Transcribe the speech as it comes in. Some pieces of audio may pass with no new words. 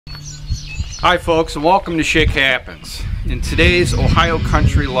Hi folks, and welcome to Schick Happens. In today's Ohio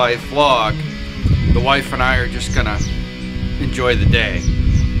Country Life vlog, the wife and I are just gonna enjoy the day.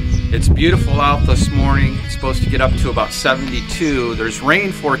 It's beautiful out this morning. It's supposed to get up to about 72. There's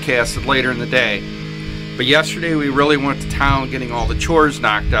rain forecasted later in the day. But yesterday we really went to town getting all the chores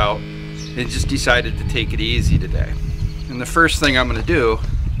knocked out and just decided to take it easy today. And the first thing I'm gonna do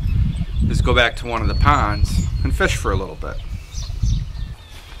is go back to one of the ponds and fish for a little bit.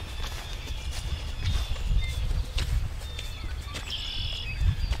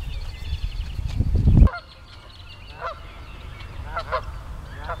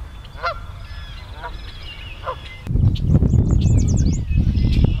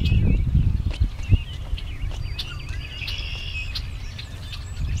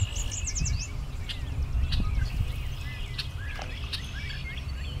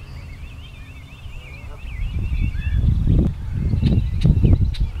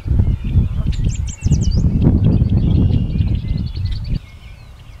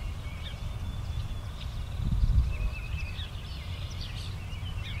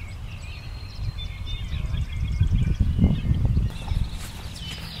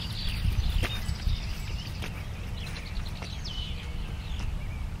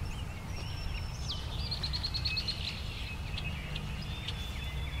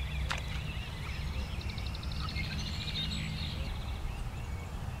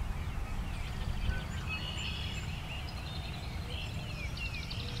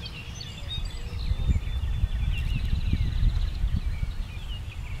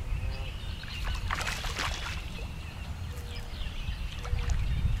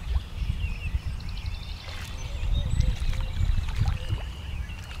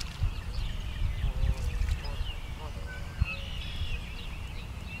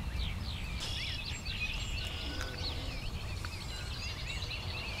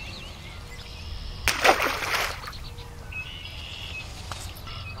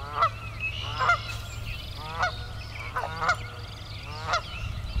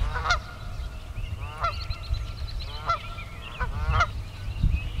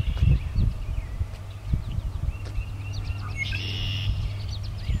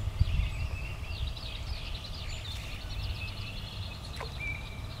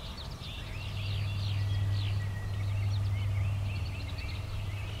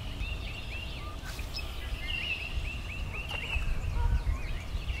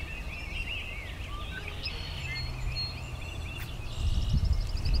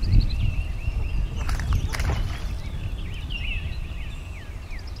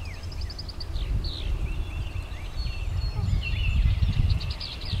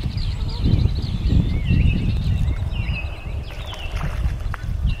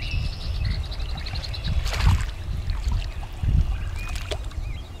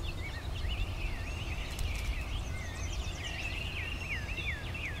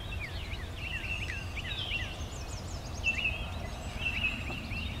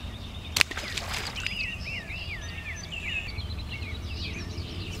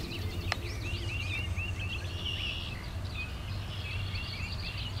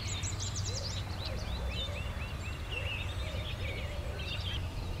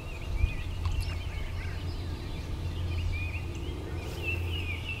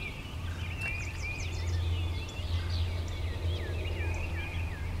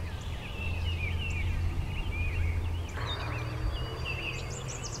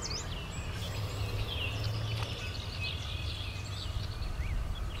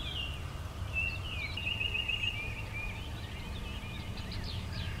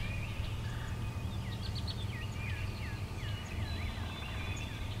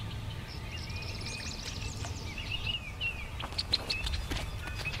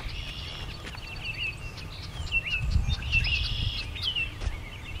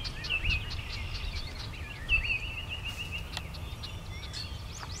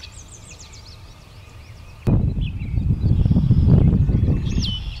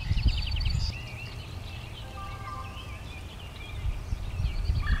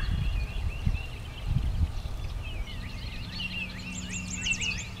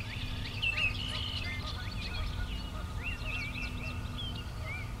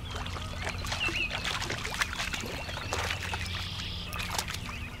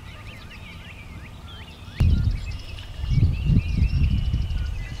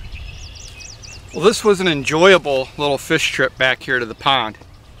 Well, this was an enjoyable little fish trip back here to the pond.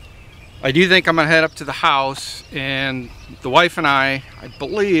 I do think I'm gonna head up to the house, and the wife and I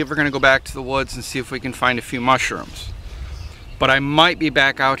believe we're gonna go back to the woods and see if we can find a few mushrooms. But I might be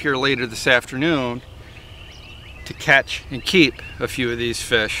back out here later this afternoon to catch and keep a few of these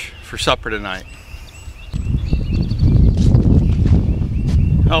fish for supper tonight.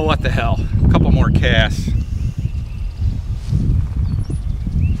 Oh, what the hell. A couple more casts.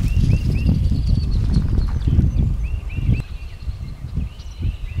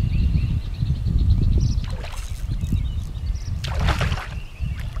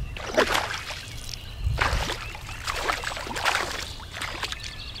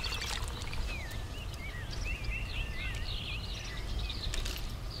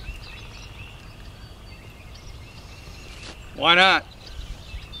 Why not?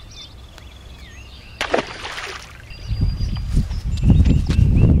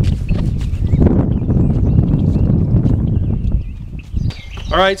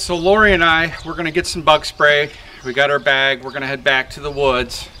 All right, so Lori and I, we're gonna get some bug spray. We got our bag. We're gonna head back to the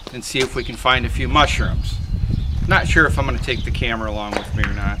woods and see if we can find a few mushrooms. Not sure if I'm gonna take the camera along with me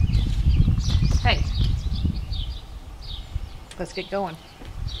or not. Hey, let's get going.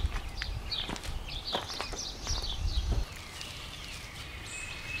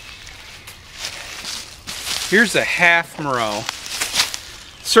 Here's a half morel.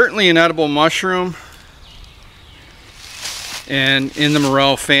 Certainly an edible mushroom and in the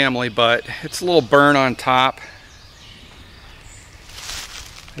morel family, but it's a little burn on top.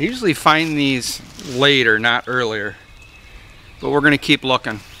 I usually find these later, not earlier, but we're gonna keep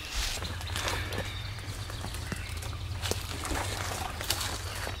looking.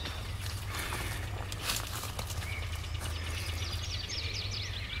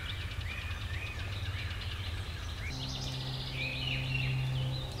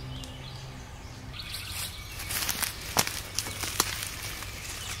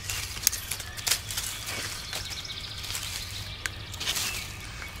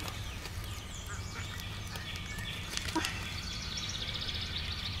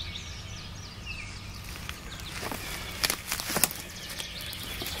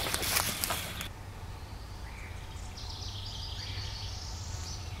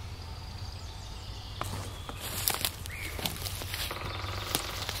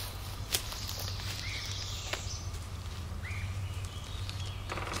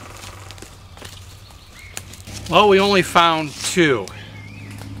 Well, we only found 2,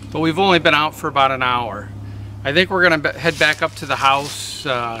 but we've only been out for about an hour. I think we're gonna head back up to the house.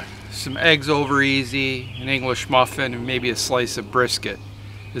 Some eggs over easy, an English muffin, and maybe a slice of brisket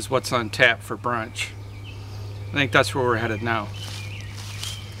is what's on tap for brunch. I think that's where we're headed now.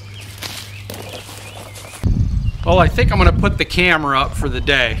 Well, I think I'm gonna put the camera up for the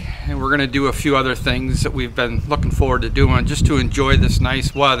day, and we're gonna do a few other things that we've been looking forward to doing just to enjoy this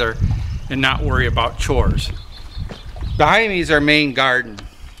nice weather and not worry about chores. Behind me is our main garden.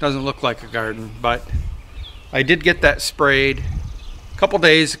 Doesn't look like a garden, but I did get that sprayed a couple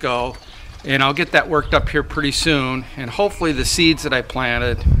days ago, and I'll get that worked up here pretty soon. And hopefully the seeds that I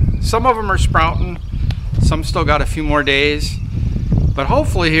planted, some of them are sprouting, some still got a few more days, but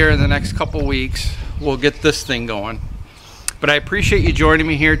hopefully here in the next couple weeks we'll get this thing going. But I appreciate you joining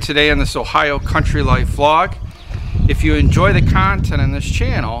me here today on this Ohio Country Life vlog. If you enjoy the content on this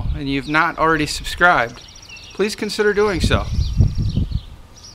channel and you've not already subscribed, please consider doing so.